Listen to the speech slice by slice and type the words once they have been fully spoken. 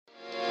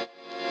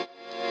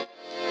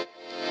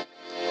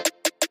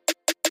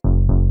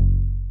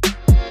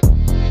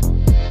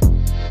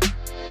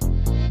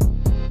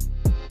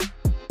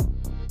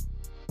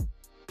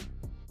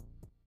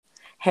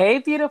Hey,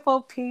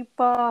 beautiful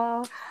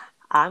people.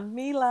 I'm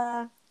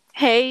Mila.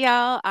 Hey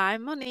y'all,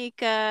 I'm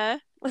Monica.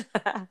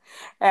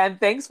 And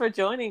thanks for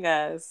joining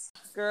us.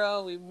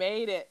 Girl, we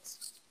made it.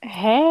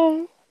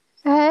 Hey,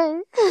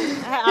 hey.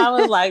 I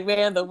was like,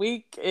 man, the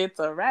week, it's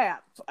a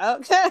wrap.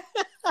 Okay.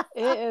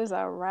 It is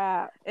a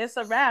wrap. It's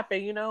a wrap.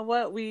 And you know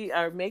what? We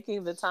are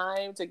making the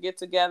time to get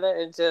together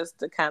and just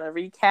to kind of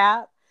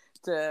recap,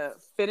 to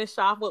finish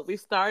off what we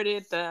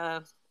started,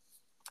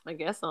 I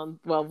guess on,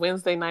 well,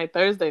 Wednesday night,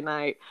 Thursday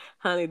night.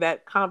 Honey,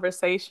 that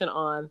conversation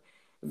on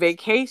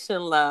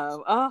vacation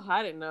love. Oh,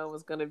 I didn't know it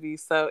was going to be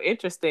so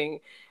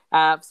interesting.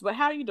 But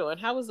how are you doing?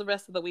 How was the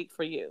rest of the week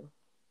for you?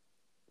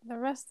 The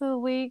rest of the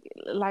week,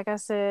 like I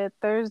said,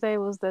 Thursday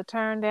was the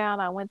turn down.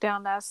 I went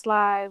down that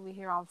slide. We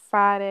here on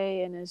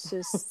Friday, and it's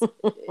just,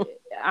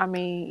 I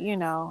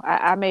mean,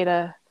 I made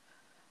a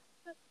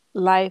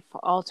life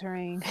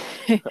altering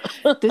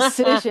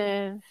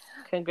decision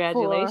for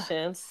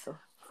Congratulations.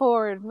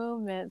 forward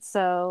movement.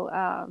 So,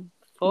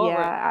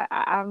 Forward. yeah,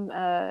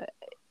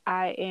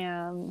 I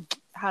am,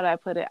 how do I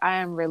put it? I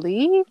am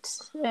relieved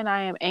and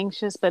I am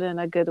anxious, but in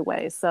a good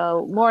way.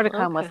 So more to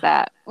come with Okay.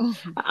 that.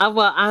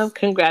 Well, I'm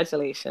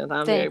congratulations.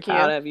 I'm very Thank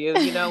proud you. of you.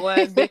 You know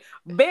what?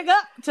 Big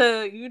up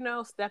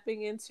to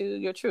stepping into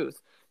your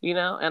truth.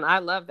 And I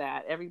love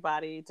that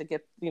everybody to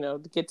get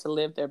to get to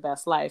live their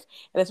best life.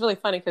 And it's really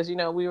funny because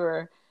we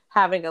were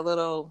having a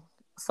little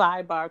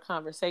sidebar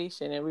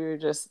conversation and we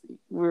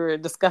were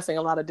discussing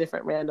a lot of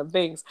different random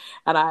things,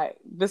 and I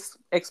this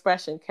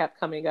expression kept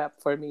coming up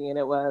for me, and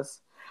it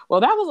was, well,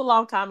 that was a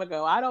long time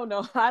ago. I don't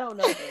know. I don't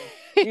know them.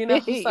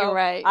 You're So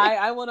right.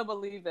 I want to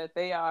believe that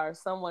they are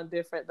someone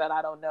different that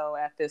I don't know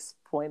at this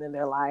point in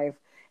their life.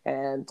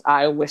 And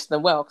I wish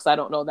them well because I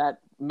don't know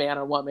that man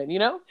or woman.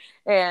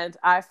 And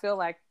I feel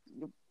like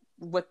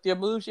with your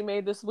moves you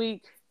made this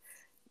week,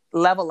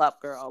 level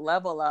up, girl,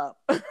 level up.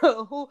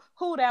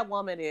 Who that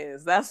woman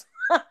is? That's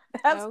what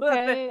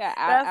Okay.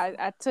 that's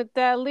I took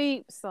that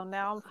leap. So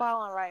now I'm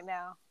following right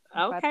now.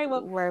 But okay.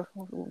 Well,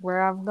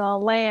 where I'm gonna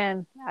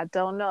land, I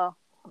don't know.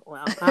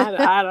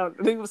 I don't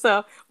think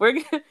so.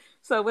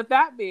 So with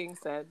that being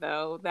said,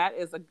 though, that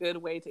is a good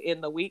way to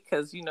end the week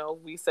because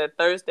we said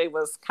Thursday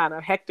was kind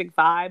of hectic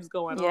vibes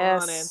going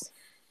on, and Yes.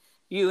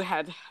 you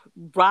had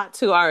brought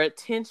to our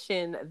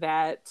attention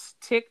that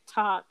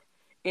TikTok,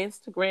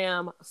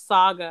 Instagram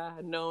saga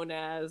known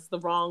as the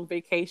wrong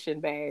vacation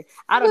bay.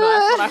 I don't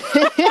know.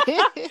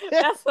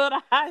 That's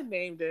what I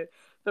named it.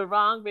 The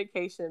wrong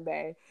vacation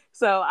bay.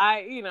 So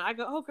I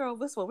go, oh girl,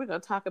 this one we're gonna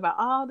talk about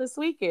all this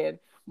weekend.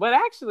 But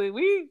actually,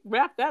 we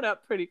wrapped that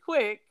up pretty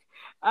quick.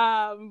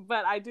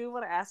 But I do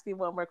want to ask you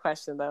one more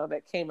question though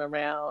that came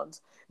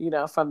around,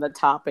 from the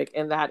topic,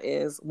 and that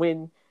is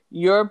when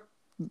you're,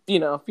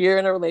 if you're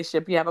in a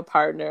relationship, you have a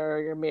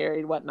partner, you're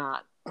married,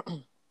 whatnot,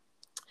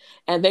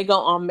 and they go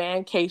on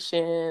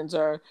mancations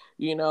or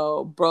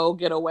bro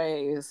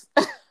getaways,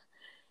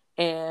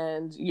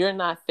 and you're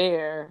not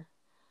there,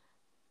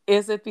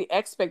 is it the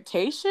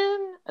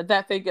expectation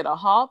that they get a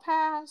hall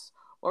pass,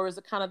 or is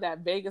it kind of that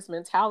Vegas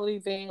mentality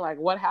thing, like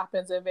what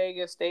happens in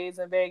Vegas stays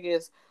in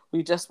Vegas,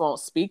 we just won't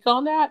speak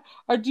on that?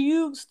 Or do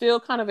you still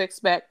kind of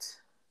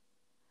expect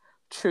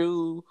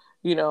true,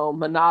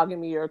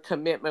 monogamy or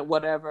commitment,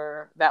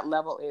 whatever that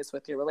level is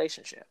with your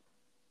relationship?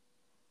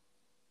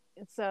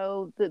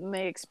 So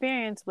my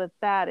experience with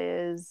that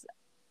is,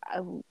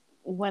 uh,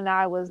 when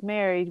I was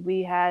married,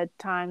 we had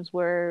times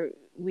where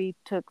we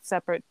took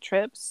separate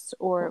trips,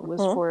 or it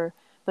was Mm-hmm.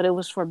 but it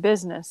was for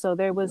business. So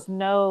there was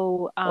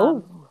no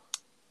Oh.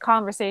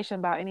 conversation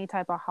about any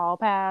type of hall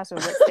pass or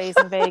what stays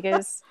in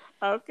Vegas.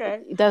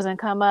 Okay. It doesn't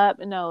come up.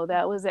 No,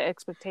 that was the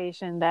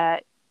expectation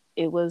that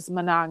it was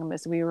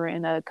monogamous. We were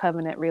in a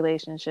covenant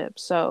relationship.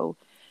 So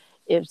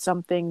if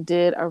something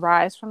did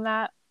arise from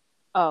that,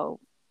 oh,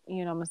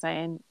 you know what I'm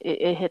saying?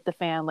 It hit the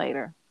fan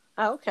later.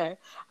 Okay.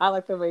 I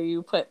like the way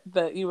you put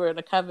that you were in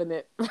a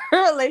covenant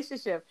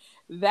relationship.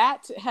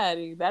 That,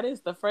 honey, that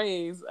is the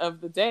phrase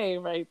of the day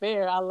right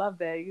there. I love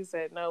that. You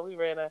said, no, we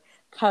were in a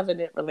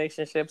covenant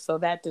relationship, so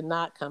that did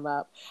not come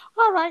up.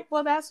 All right.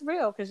 Well, that's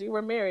real because you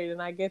were married,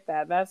 and I get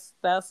that. That's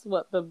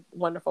what the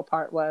wonderful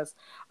part was.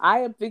 I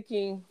am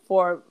thinking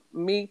for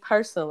me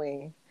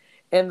personally,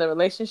 in the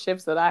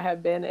relationships that I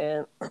have been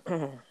in,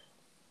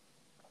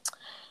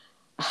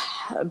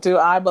 do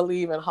I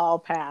believe in hall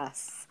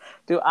pass?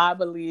 Do I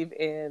believe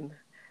in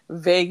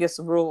Vegas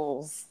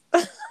rules?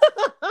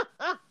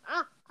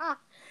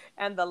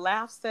 And the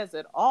laugh says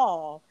it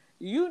all.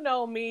 You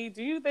know me.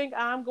 Do you think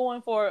I'm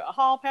going for a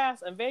hall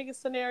pass and Vegas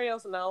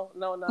scenarios? No,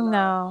 no, no, no,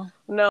 No.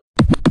 no.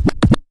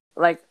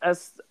 Like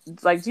us,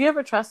 like, do you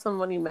ever trust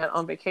someone you met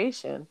on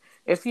vacation?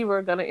 If you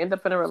were going to end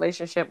up in a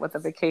relationship with a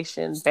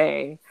vacation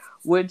bay,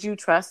 would you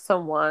trust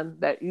someone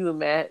that you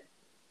met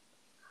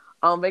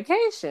on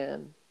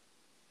vacation?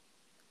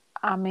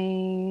 I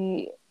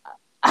mean,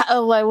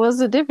 like, what's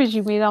the difference?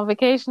 You mean on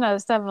vacation at a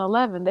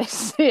 7-Eleven? They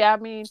say, I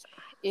mean,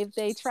 if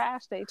they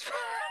trash, they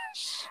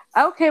trash.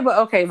 Okay,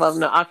 well,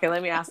 no, okay.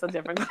 Let me ask a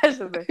different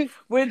question. Then.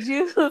 Would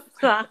you? You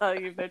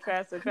the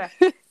trash, the trash.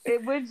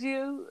 Would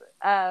you?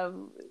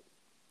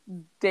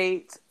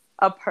 date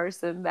a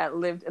person that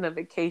lived in a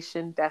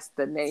vacation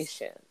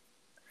destination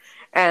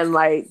and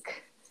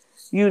like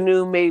you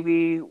knew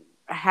maybe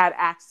had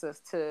access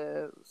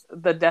to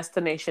the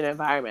destination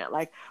environment?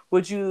 Like,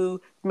 would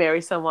you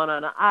marry someone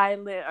on an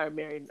island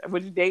or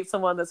would you date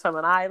someone that's from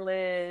an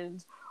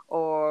island,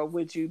 or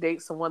would you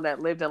date someone that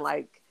lived in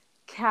like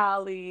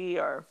Cali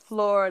or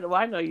Florida?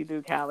 Well, I know you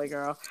do, Cali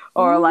girl,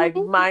 or like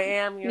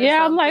Miami or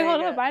Yeah, I'm like,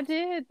 something. hold up, I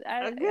did.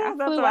 I Yeah,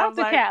 that's flew what I out was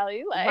to like.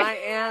 Cali. Like,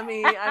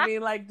 Miami. I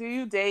mean, like, do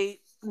you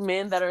date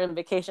men that are in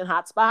vacation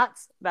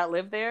hotspots that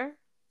live there?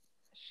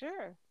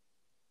 sure.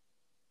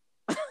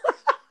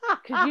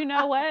 Because you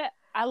know what?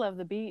 I love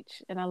the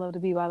beach and I love to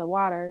be by the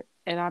water.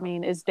 And I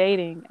mean, it's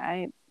dating.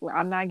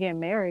 I'm not getting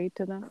married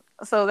to them.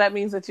 So that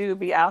means that you would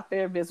be out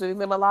there visiting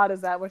them a lot.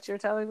 Is that what you're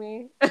telling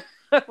me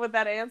with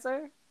that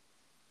answer?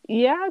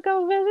 Yeah, I'll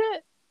go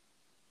visit.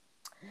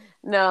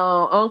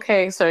 No.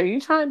 Okay. So are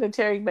you trying to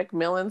Terry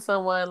McMillan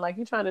someone? Like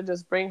you trying to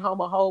just bring home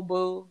a whole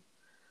boo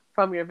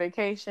from your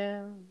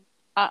vacation?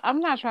 I'm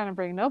not trying to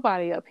bring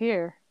nobody up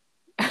here.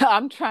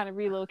 I'm trying to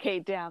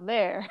relocate down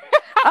there.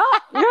 Oh,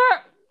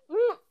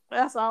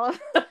 that's all.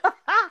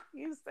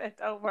 You said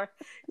don't worry.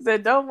 You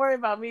said don't worry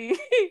about me.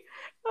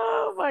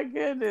 Oh my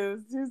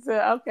goodness. You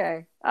said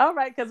okay. All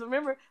right. Because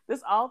remember,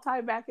 this all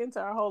tied back into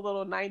our whole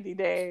little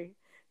 90-day,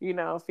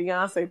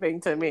 fiance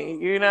thing to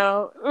me.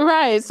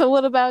 Right. So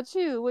what about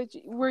you?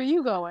 Where are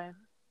you going?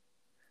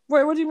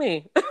 Wait, what do you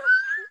mean?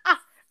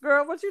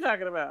 Girl, what you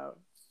talking about?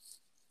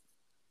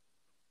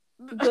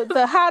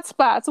 The hot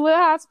spots. What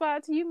hot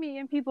spots you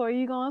meeting people? Are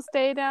you gonna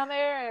stay down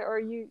there, or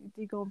you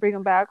gonna bring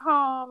them back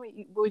home?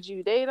 Would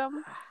you date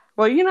them?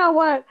 Well, you know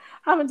what?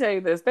 I'm gonna tell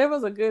you this. There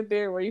was a good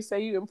there where you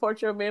say you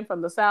import your men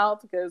from the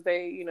South because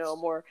they,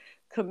 more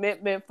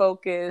commitment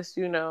focused,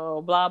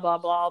 blah blah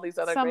blah.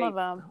 Some of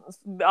them.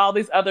 All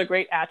these other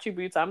great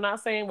attributes. I'm not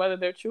saying whether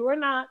they're true or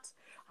not.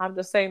 I'm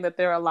just saying that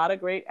there are a lot of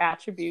great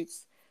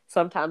attributes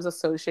sometimes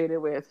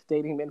associated with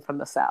dating men from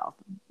the South.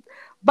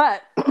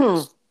 But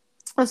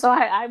so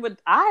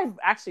I've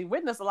actually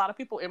witnessed a lot of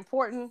people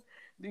importing,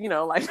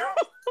 like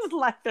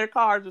like their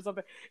cars or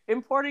something,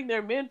 importing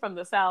their men from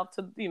the South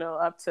to,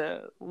 up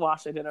to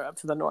Washington or up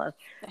to the North.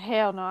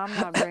 Hell no, I'm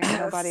not bringing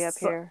nobody up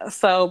here.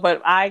 So,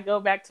 but I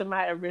go back to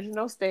my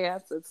original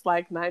stance. It's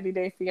like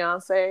 90-Day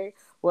Fiance.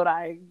 Would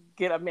I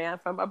get a man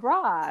from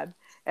abroad?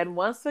 And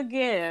once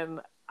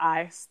again,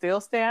 I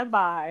still stand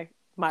by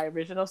my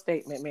original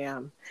statement,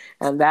 ma'am.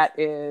 And that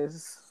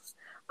is,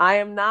 I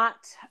am not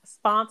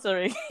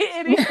sponsoring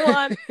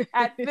anyone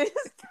at this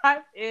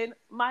time in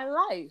my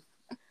life.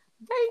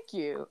 Thank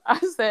you. I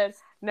said,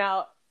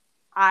 now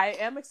I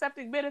am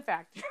accepting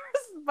benefactors,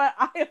 but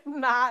I am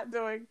not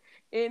doing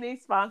any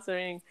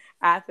sponsoring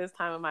at this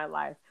time of my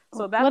life.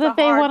 So that's what if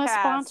they want to pass.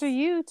 sponsor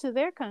you to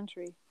their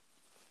country?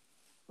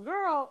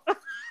 Girl,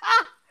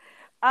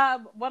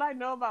 what I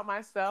know about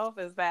myself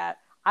is that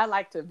I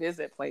like to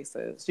visit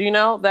places.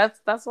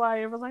 That's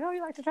why everyone's like, oh,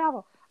 you like to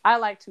travel. I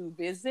like to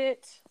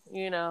visit,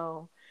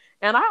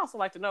 and I also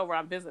like to know where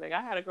I'm visiting.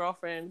 I had a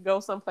girlfriend go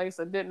someplace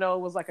and didn't know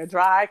it was like a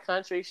dry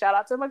country. Shout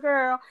out to my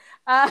girl.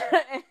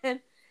 And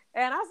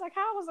I was like,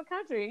 how was the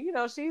country?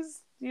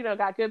 She's,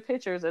 got good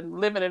pictures and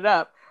living it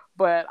up.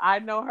 But I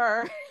know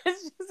her.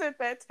 She sent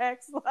that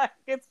text like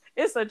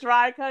it's a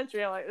dry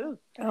country. I'm like, ooh,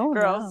 oh,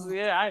 girls, no.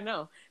 yeah, I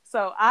know.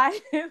 So I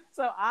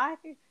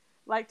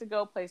like to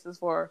go places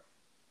for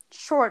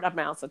short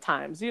amounts of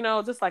times,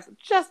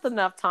 just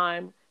enough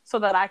time so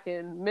that I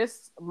can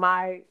miss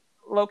my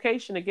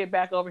location to get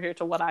back over here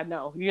to what I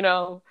know,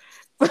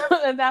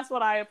 and that's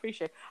what I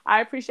appreciate.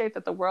 I appreciate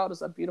that the world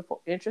is a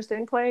beautiful,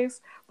 interesting place,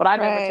 but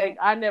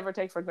I never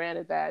take for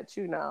granted that,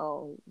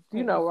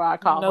 where I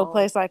call no home.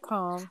 place like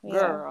home.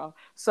 Girl.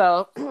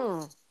 So,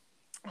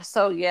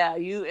 so yeah,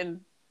 you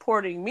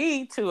importing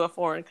me to a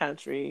foreign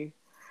country.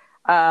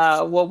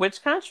 Well,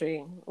 which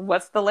country?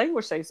 What's the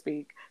language they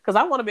speak? Because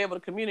I want to be able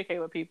to communicate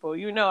with people.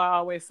 I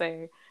always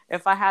say,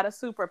 if I had a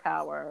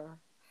superpower,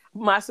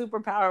 my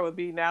superpower would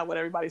be now what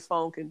everybody's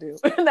phone can do.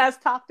 And that's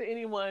talk to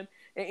anyone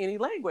in any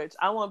language.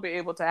 I want to be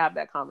able to have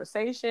that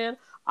conversation.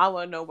 I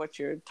want to know what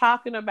you're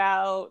talking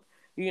about.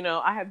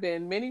 I have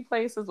been many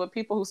places with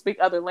people who speak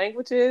other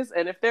languages.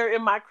 And if they're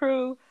in my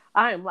crew,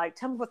 I am like,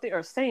 tell me what they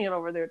are saying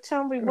over there.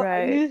 Tell me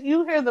what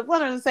you hear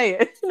what are they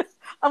saying?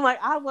 I'm like,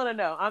 I want to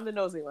know. I'm the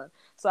nosy one.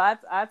 So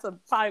that's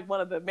probably one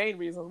of the main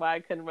reasons why I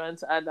couldn't run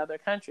to another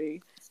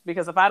country.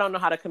 Because if I don't know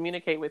how to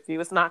communicate with you,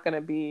 it's not going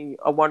to be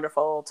a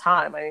wonderful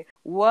time. I mean,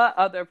 what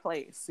other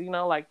place,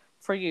 like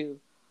for you,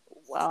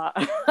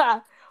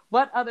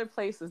 what other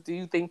places do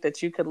you think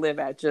that you could live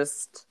at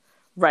just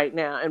right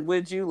now? And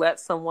would you let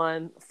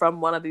someone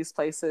from one of these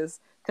places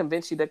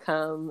convince you to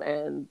come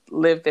and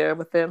live there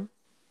with them?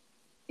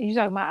 You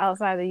talking about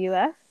outside the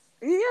U.S.?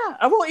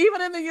 Yeah. Well,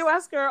 even in the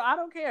U.S., girl, I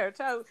don't care.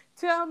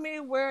 Tell me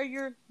where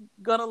you're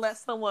going to let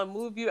someone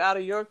move you out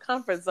of your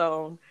comfort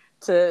zone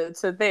to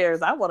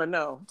theirs. I want to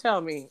know.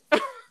 Tell me.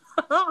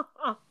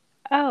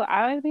 Oh,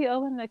 I would be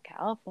open to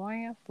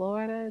California,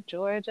 Florida,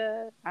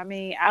 Georgia. I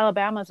mean,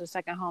 Alabama's a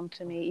second home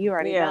to me. You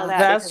already know Yeah, that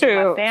that's because of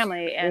my true.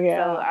 family. And so,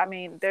 Yeah. I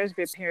mean, there's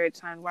been a period of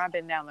time where I've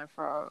been down there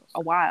for a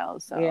while.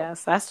 So,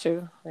 Yes, that's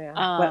true. Yeah.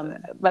 um,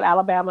 But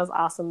Alabama's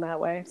awesome that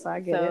way, so I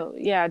get it. so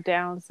yeah,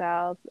 down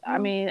south. I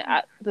mean,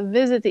 to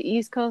visit the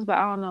East Coast, but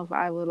I don't know if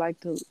I would like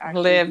to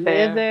actually Live live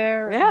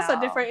there. there. Yeah, it's a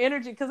No. different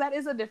energy because that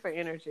is a different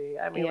energy.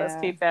 I mean, let's Yeah.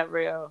 keep that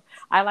real.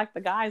 I like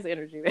the guys'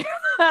 energy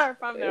there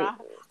from there.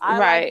 I like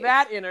Right.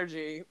 that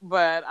energy,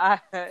 but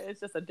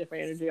it's just a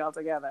different energy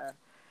altogether.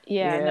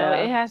 Yeah, no,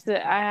 it Yeah. has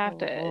to, I have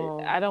to,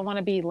 Mm-mm. I don't want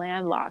to be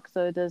landlocked.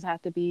 So it does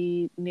have to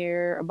be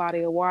near a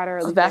body of water.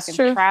 At least I That's can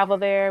true. travel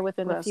there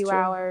within a That's few true.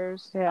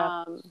 hours.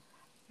 Yeah.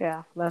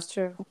 Yeah, that's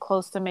true.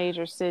 Close to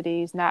major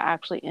cities, not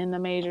actually in the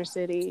major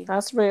city.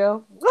 That's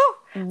real. Woo!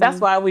 Hmm That's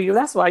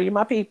why you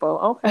my people.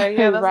 Okay,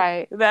 yeah, that's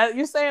Right. that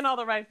you're saying all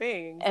the right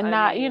things. And I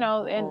not, mean,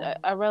 and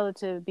a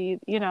relative be,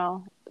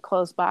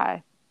 close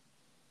by.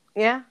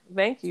 yeah,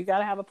 thank you. You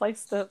gotta have a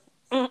place to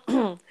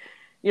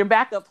your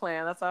backup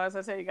plan. That's always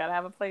I say. You gotta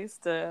have a place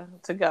to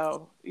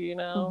go.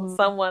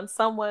 Hmm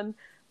Someone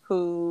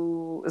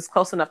who is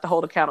close enough to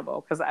hold accountable.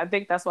 Because I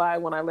think that's why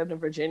when I lived in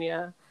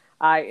Virginia,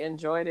 I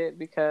enjoyed it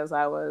because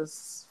I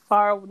was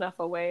far enough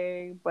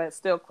away, but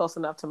still close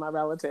enough to my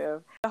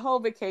relative. The whole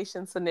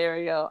vacation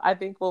scenario, I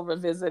think we'll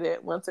revisit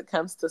it once it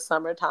comes to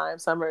summertime.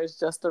 Summer is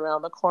just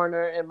around the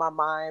corner in my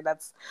mind.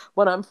 That's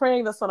what I'm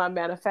praying. That's what I'm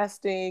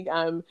manifesting.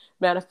 I'm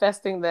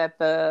manifesting that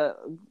the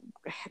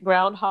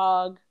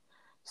groundhog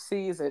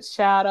sees its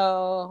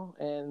shadow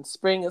and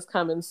spring is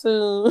coming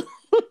soon.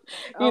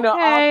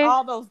 Okay.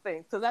 All those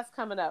things because that's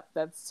coming up.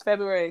 That's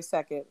February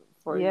 2nd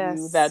for you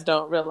that Yes.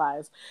 don't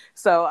realize.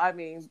 So I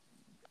mean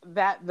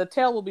that the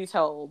tale will be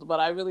told, but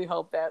I really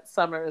hope that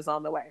summer is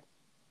on the way.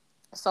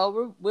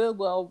 So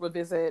we'll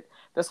revisit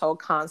this whole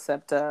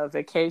concept of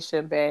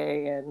vacation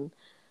bay and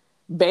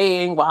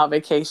baying while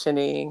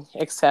vacationing,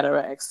 et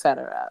cetera, et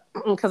cetera.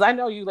 Because I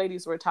know you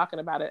ladies were talking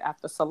about it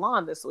at the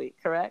salon this week,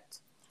 correct?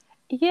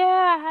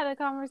 Yeah, I had a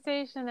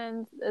conversation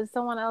and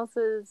someone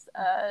else's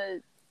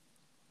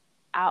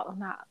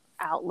not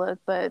outlook,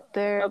 but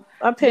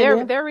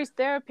Opinion.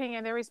 their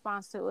opinion, their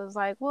response to it was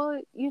like, well,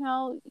 you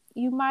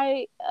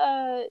might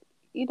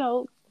you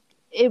know,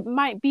 it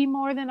might be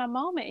more than a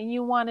moment, and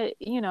you want to,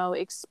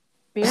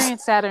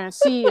 experience that and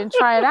see and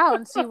try it out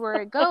and see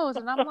where it goes.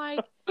 And I'm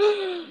like,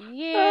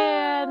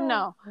 yeah,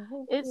 no,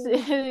 it's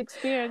an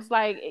experience.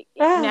 Like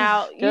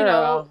now,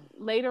 Girl.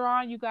 later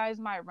on, you guys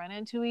might run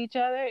into each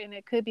other, and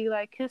it could be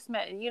like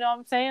kismet. And you know what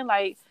I'm saying?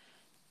 Like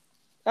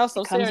Oh, it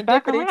some comes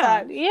back serendipity type.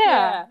 around. Yeah.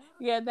 Yeah,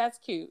 yeah, that's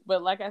cute.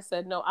 But like I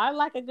said, no, I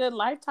like a good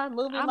Lifetime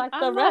movie I'm like the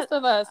I'm not rest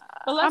of us.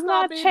 But let's I'm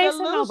not not be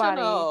chasing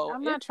nobody. delusional.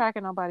 I'm not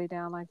tracking nobody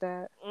down like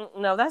that.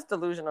 No, that's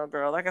delusional,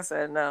 girl. Like I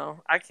said, no,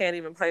 I can't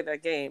even play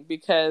that game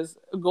because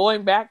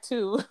going back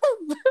to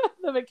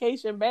the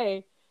Vacation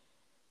Bay,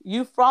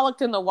 you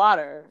frolicked in the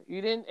water.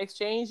 You didn't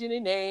exchange any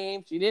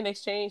names. You didn't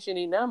exchange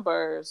any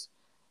numbers.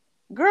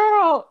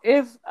 Girl,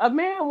 if a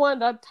man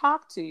wanted to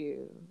talk to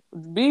you,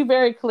 be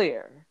very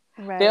clear.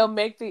 Right. They'll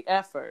make the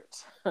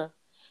effort.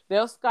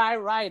 They'll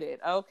skywrite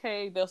it.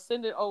 Okay. They'll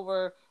send it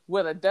over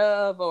with a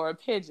dove or a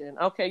pigeon.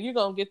 Okay. You're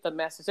going to get the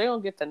message. They're going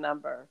to get the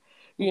number.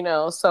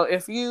 So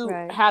if you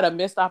Right. had a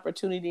missed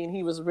opportunity and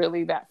he was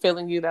really that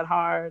feeling you that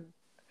hard,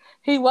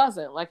 he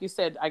wasn't. Like you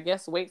said, I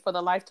guess wait for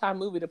the Lifetime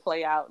movie to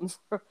play out and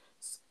for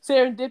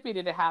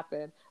serendipity to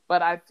happen.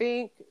 But I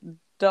think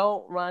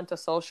don't run to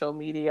social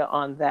media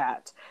on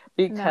that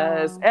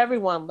because No.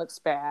 everyone looks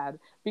bad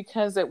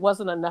because it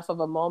wasn't enough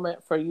of a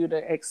moment for you to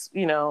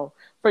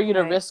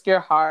Right. risk your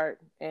heart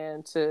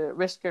and to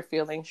risk your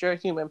feelings. You're a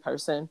human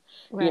person.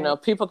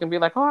 Right. People can be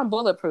like, oh, I'm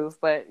bulletproof,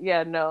 but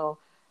yeah, no,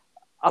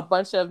 a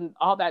bunch of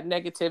all that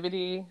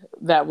negativity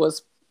that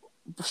was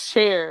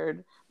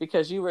shared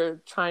because you were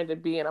trying to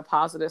be in a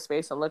positive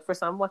space and look for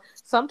someone.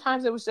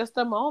 Sometimes it was just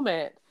a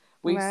moment.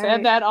 We said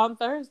Right. that on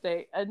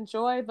Thursday.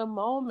 Enjoy the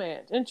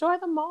moment. Enjoy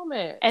the And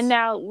moment.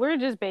 now we're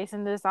just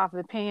basing this off of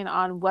opinion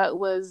on what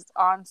was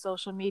on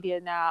social media.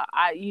 Now,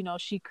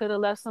 she could have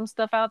left some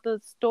stuff out the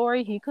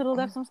story. He could have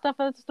left some stuff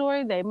out the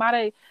story. They might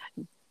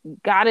have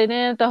got it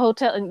in at the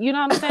hotel. And you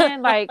know what I'm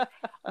saying? Like,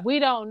 we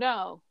don't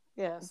know.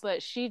 Yes.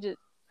 But she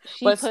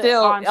But put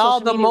still, on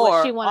social media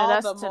what she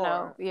wanted us to know.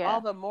 all Yeah.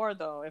 the more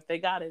though, if they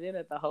got it in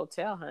at the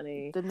hotel,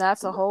 honey, Then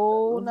that's a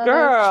whole nother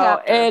girl,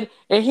 chapter.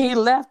 and he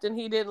left and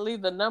he didn't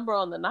leave the number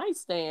on the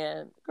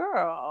nightstand,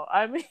 girl.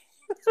 I mean,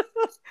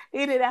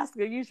 he didn't ask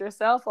you to use your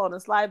cell phone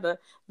and slide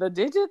the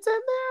digits in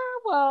there.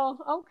 Well,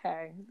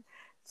 okay.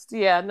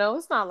 Yeah, no,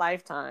 it's not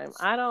Lifetime.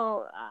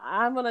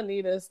 I'm gonna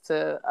need us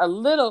to a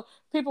little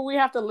people. We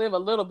have to live a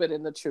little bit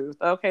in the truth.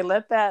 Okay,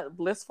 let that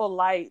blissful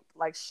light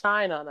like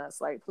shine on us.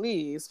 Like,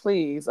 please,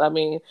 please. I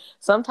mean,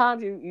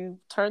 sometimes you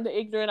turn the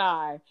ignorant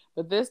eye,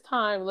 but this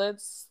time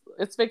it's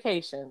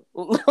vacation.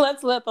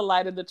 Let's let the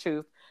light of the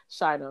truth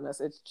shine on us.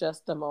 It's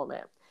just a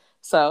moment.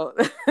 So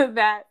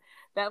that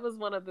was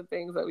one of the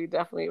things that we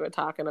definitely were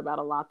talking about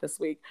a lot this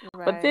week.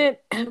 But Right.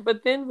 then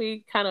but then we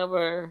kind of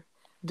were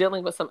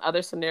dealing with some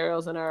other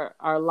scenarios in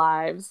our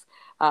lives,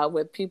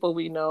 with people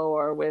we know,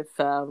 or with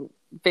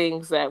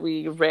things that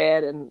we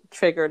read and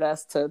triggered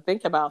us to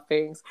think about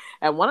things.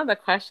 And one of the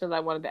questions I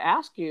wanted to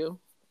ask you,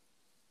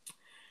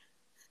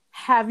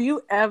 have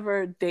you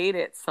ever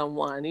dated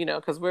someone,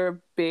 because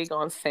we're big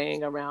on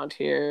saying around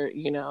here,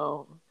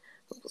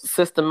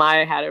 Sister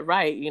Maya had it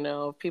right,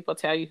 if people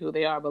tell you who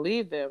they are,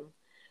 believe them.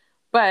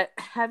 But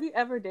have you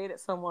ever dated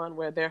someone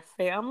where their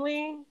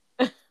family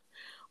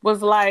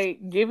was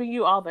like giving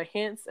you all the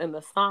hints and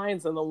the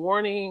signs and the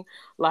warning,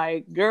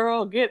 like,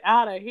 girl, get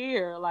out of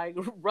here, like,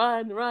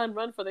 run, run,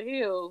 run for the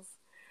hills?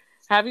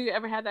 Have you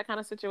ever had that kind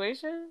of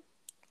situation?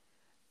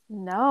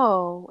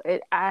 No,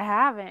 I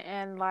haven't.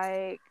 And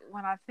like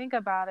when I think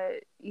about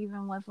it,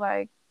 even with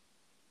like,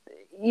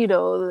 you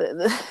know,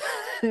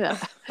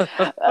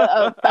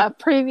 a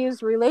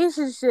previous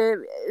relationship,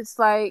 it's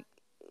like,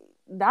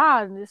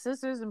 nah, the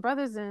sisters and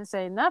brothers didn't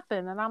say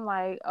nothing. And I'm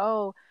like,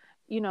 oh,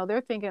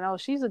 they're thinking, oh,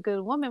 she's a good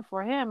woman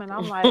for him. And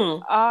I'm like,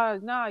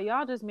 no,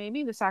 y'all just made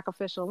me the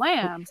sacrificial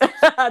lamb.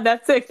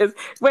 That's it.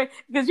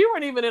 Because you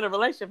weren't even in a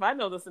relationship. I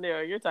know the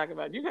scenario you're talking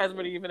about. You guys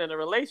weren't even in a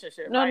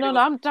relationship, No, right? no,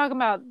 no. I'm talking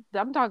about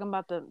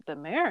the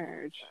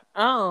marriage.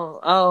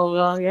 Oh,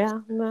 well, yeah,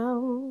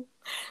 no.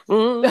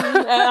 And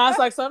I was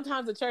like,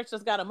 sometimes the church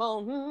just got to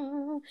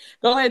moan.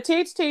 Go ahead,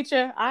 teach,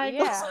 teacher.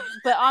 Yeah,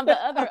 but on the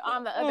other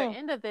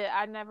end of it,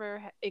 I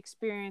never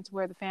experienced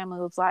where the family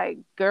was like,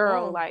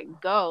 "Girl,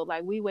 like go,"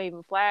 like we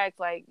waving flags,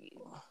 like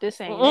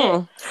this ain't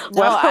it.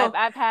 No,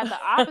 I've had the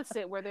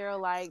opposite where they're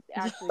like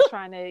actually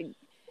trying to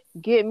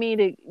get me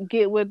to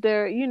get with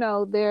their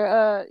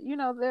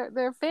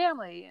their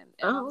family, and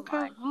I'm okay.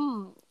 like,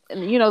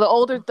 and the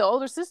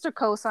older sister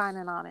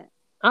co-signing on it.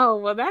 Oh,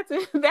 well, that's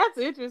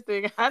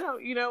interesting. I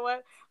don't, you know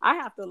what? I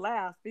have to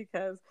laugh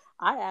because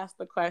I asked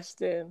the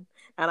question,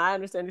 and I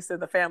understand you said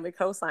the family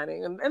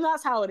co-signing, and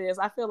that's how it is.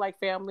 I feel like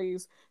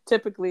families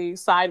typically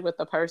side with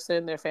the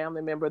person, their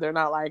family member. They're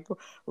not like,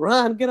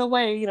 run, get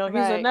away. He's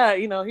a nut.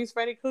 He's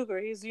Freddy Krueger.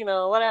 He's,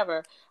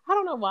 whatever. I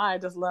don't know why I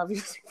just love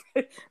using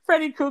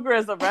Freddy Krueger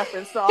as a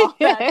reference to all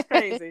that. It's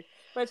crazy.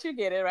 But you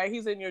get it, right?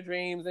 He's in your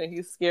dreams and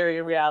he's scary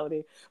in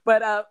reality.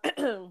 But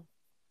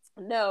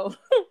no.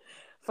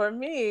 For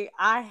me,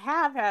 I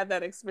have had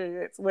that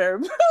experience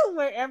where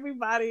where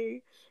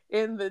everybody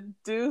in the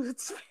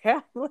dude's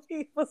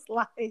family was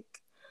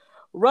like,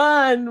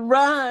 run,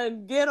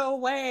 run, get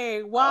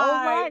away. Why?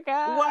 Oh my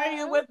God. Why are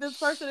you with this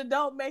person? It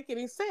don't make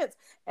any sense.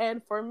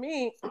 And for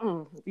me,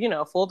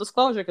 full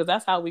disclosure, because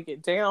that's how we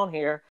get down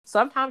here.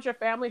 Sometimes your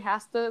family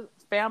has to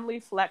family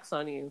flex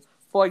on you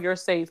for your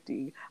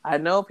safety. I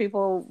know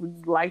people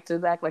like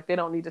to act like they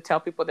don't need to tell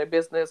people their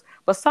business,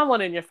 but someone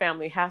in your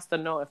family has to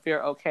know if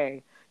you're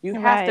okay. You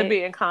have to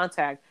be in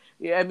contact.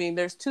 I mean,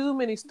 there's too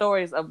many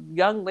stories of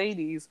young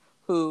ladies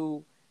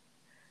who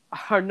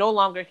are no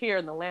longer here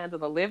in the land of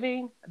the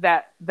living,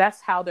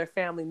 that's how their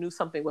family knew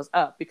something was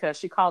up, because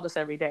she called us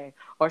every day,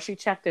 or she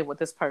checked in with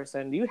this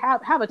person. You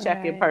have a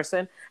check-in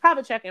person,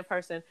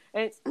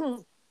 and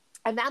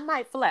and that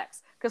might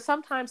flex, because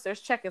sometimes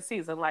there's check-in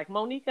season. Like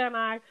Monica and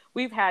I,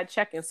 we've had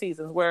check-in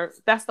seasons where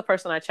that's the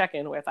person I check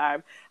in with.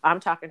 I'm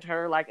talking to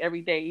her like every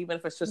day, even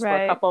if it's just for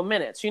a couple of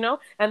minutes,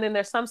 And then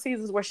there's some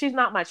seasons where she's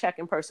not my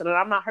check-in person and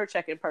I'm not her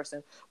check-in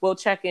person. We'll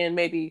check in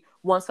maybe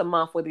once a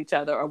month with each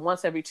other, or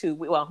once every 2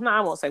 weeks. Well, no,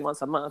 I won't say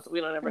once a month.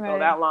 We don't ever go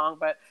that long,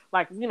 but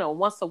like,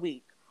 once a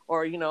week,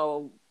 or,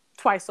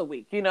 twice a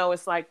week.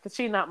 It's like,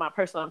 she's not my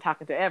person I'm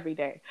talking to every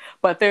day.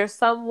 But there's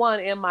someone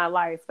in my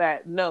life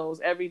that knows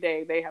every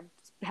day they have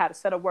had to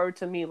set a word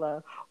to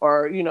Mila,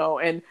 or,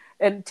 and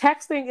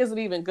texting isn't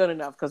even good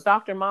enough, because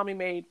Dr. Mommy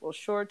Maid will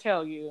sure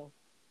tell you.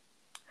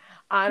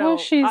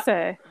 What'd she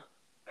say?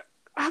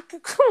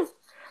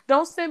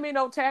 Don't send me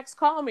no text.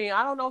 Call me.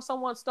 I don't know if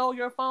someone stole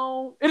your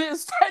phone. It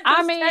is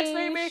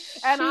texting me.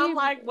 And I'm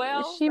like,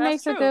 well, she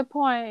makes true. A good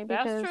point.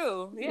 That's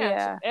true.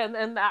 Yeah.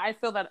 And I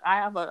feel that I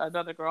have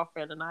another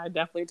girlfriend, and I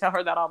definitely tell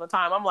her that all the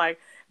time. I'm like,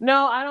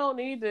 no, I don't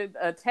need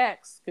a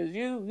text, because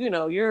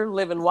you're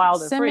living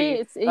wild and free.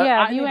 If you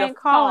ain't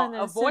calling,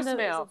 a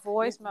voicemail. A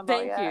voice memo.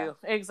 Thank you.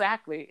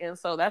 Exactly. And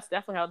so that's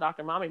definitely how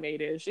Dr. Mommy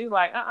Maid is. She's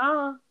like,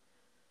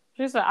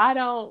 She said, I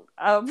don't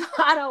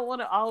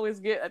want to always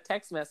get a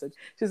text message.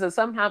 She said,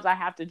 sometimes I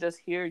have to just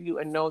hear you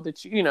and know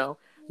that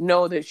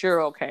know that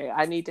you're okay.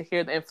 I need to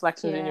hear the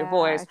inflection in your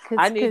voice.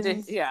 I need to,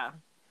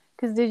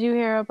 Because did you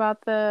hear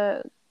about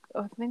I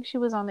think she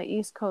was on the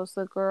East Coast,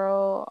 the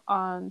girl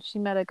she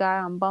met a guy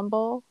on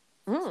Bumble.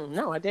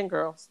 No, I didn't,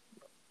 girls.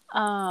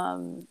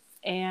 And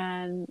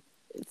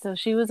so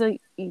she was a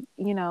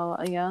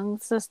young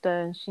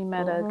sister, and she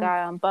met a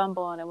guy on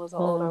Bumble, and it was an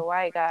older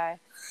white guy.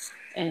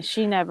 And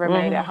she never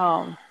made it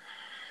home.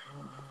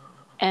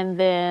 And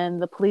then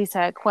the police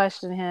had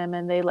questioned him,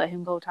 and they let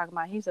him go, talking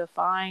about he's a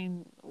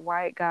fine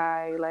white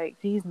guy, like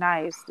he's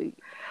nice.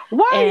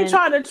 Why are you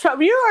trying to?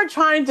 You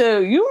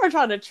are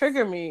trying to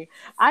trigger me.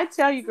 I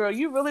tell you, girl,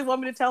 you really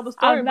want me to tell the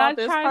story about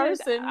this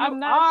person? I'm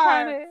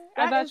not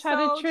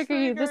trying to trigger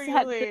you. This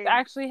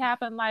actually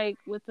happened like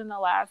within the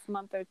last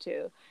month or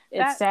two.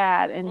 It's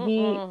sad, and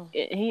he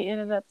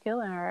ended up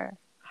killing her.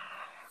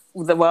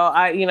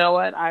 You know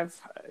what,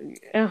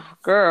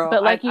 girl,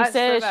 But like you I sure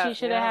said, she that,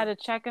 should have yeah. had a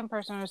check-in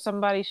person, or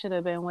somebody should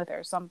have been with her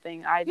or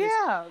something. I just,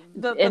 Yeah,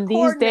 the in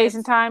these days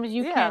and coordinates. times,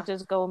 you Yeah, can't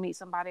just go meet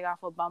somebody off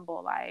of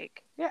Bumble.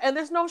 Like, yeah, and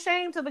there's no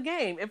shame to the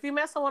game. If you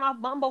met someone off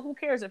Bumble, who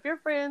cares? If your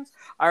friends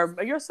or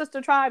your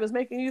sister tribe is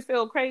making you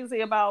feel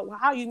crazy about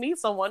how you meet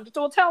someone,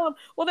 so tell them.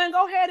 Well, then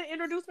go ahead and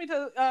introduce me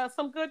to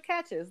some good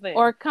catches. Then,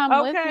 or come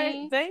with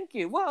okay, me, thank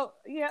you. Well,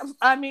 yeah,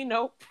 I mean,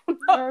 nope, or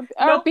nope, nope.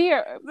 I be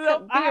have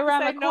to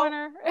around say the nope,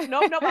 corner.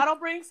 nope, nope. I don't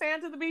bring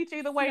sand to the beach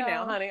either way.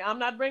 Now, No, honey, I'm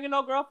not bringing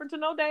no girlfriend to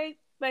no date.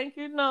 Thank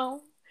you,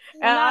 no.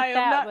 well, And I not am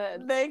that, not.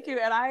 but Thank you,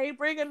 and I ain't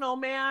bringing no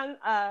man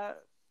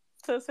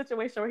to a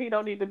situation where he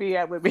don't need to be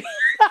at with me.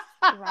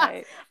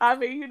 right. I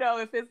mean,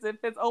 if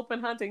it's open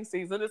hunting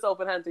season, it's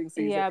open hunting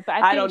season. Yeah, but I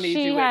I think don't need you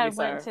she with me, had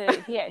went sir.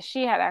 to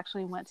she had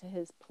actually went to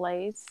his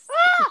place.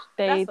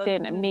 They That's a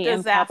didn't meet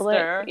in public.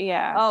 disaster.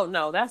 Yeah. Oh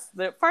no, that's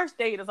the first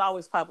date is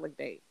always public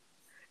date.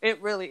 It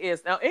really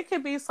is. Now it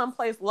could be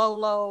someplace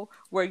low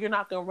where you're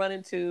not gonna run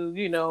into,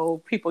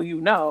 people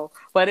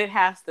but it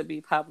has to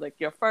be public.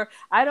 Your first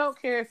I don't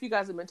care if you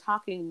guys have been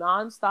talking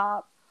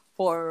nonstop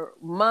for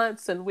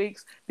months and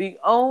weeks. The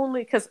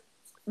only because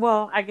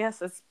well, I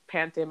guess it's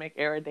pandemic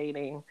era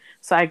dating.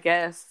 So I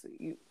guess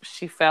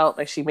she felt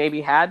like she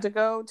maybe had to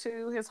go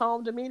to his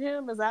home to meet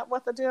him. Is that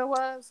what the deal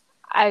was?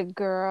 I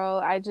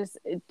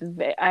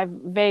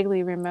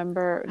vaguely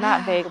remember,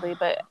 not vaguely,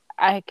 but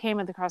I came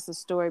across the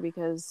story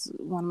because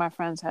one of my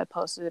friends had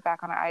posted it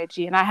back on her IG,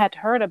 and I had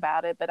heard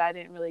about it, but I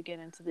didn't really get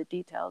into the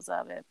details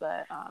of it.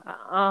 But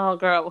Oh,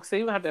 girl. So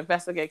you have to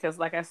investigate because,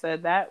 like I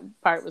said, that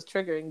part was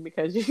triggering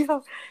because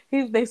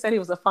they said he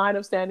was a fine,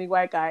 upstanding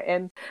white guy,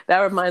 and that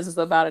reminds us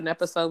about an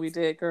episode we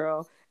did,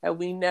 girl, and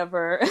we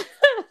never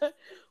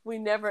we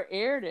never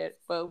aired it,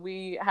 but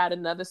we had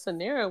another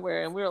scenario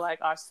where, and we were like,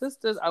 our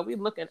sisters, are we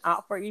looking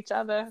out for each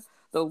other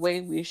the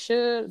way we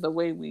should, the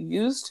way we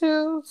used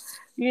to?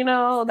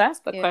 That's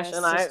the yeah,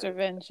 question sister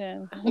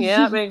vention.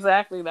 yeah,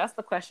 exactly. That's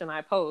the question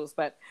I pose,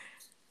 but.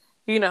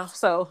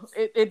 So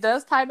it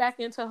does tie back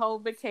into whole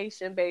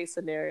vacation based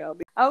scenario.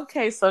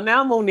 Okay, so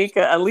now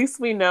Monica, at least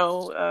we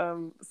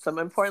know some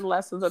important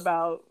lessons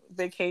about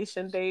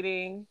vacation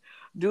dating.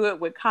 Do it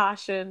with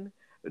caution.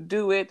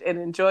 Do it and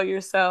enjoy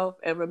yourself.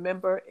 And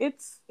remember,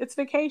 it's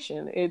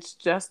vacation. It's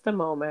just a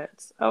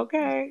moment.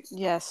 Okay.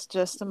 Yes,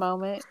 just a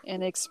moment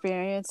and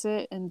experience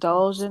it,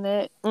 indulge in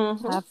it,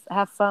 Mm-hmm.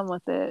 have fun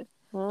with it,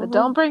 but Mm-hmm.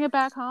 don't bring it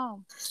back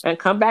home. And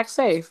come back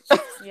safe.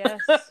 Yes.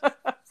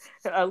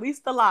 At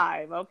least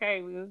alive.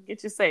 Okay, we'll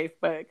get you safe,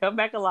 but come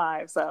back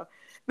alive. So,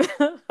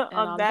 And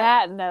on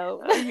that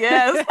note,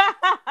 yes.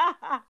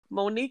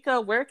 Monica,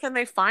 where can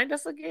they find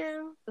us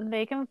again?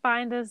 they can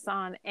find us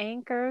on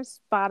Anchor,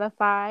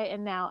 Spotify,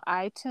 and now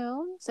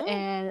iTunes.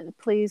 And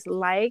please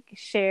like,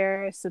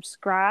 share,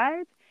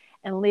 subscribe,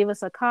 and leave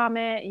us a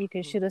comment. You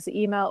can shoot us an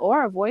email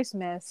or a voice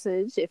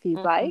message if you'd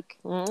like.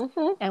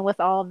 Mm-hmm. And with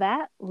all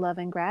that, love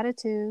and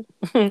gratitude.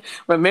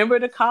 Remember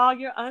to call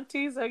your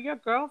aunties or your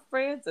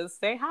girlfriends and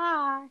say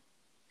hi.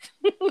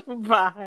 Bye.